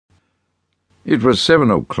It was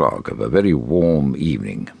 7 o'clock of a very warm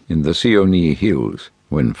evening in the Seonee Hills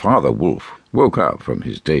when Father Wolf woke up from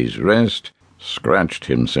his day's rest, scratched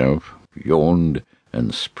himself, yawned,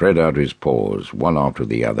 and spread out his paws one after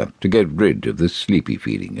the other to get rid of the sleepy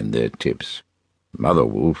feeling in their tips. Mother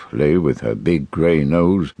Wolf lay with her big grey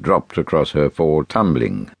nose dropped across her 4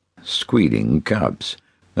 tumbling, squealing cubs,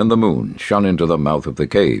 and the moon shone into the mouth of the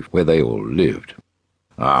cave where they all lived.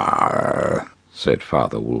 "Ah," said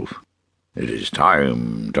Father Wolf, "it is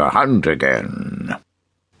time to hunt again."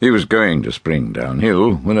 He was going to spring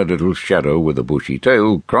downhill when a little shadow with a bushy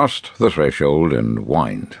tail crossed the threshold and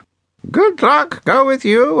whined. "Good luck go with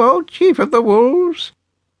you, O Chief of the Wolves,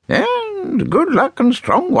 and good luck and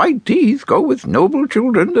strong white teeth go with noble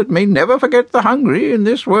children that may never forget the hungry in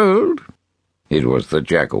this world." It was the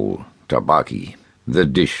jackal, Tabaki, the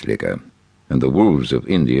dish-licker, and the wolves of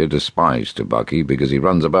India despise Tabaki because he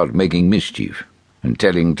runs about making mischief and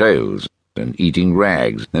telling tales and eating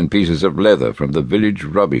rags and pieces of leather from the village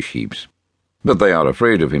rubbish heaps. But they are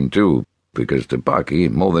afraid of him too, because Tabaki,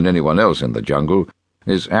 more than anyone else in the jungle,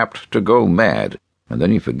 is apt to go mad, and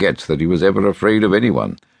then he forgets that he was ever afraid of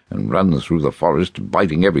anyone, and runs through the forest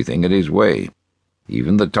biting everything in his way.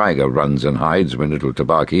 Even the tiger runs and hides when little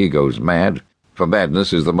Tabaki goes mad, for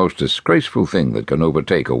madness is the most disgraceful thing that can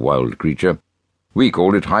overtake a wild creature. We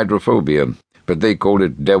call it hydrophobia, but they call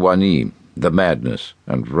it dewani, the madness,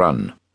 and run.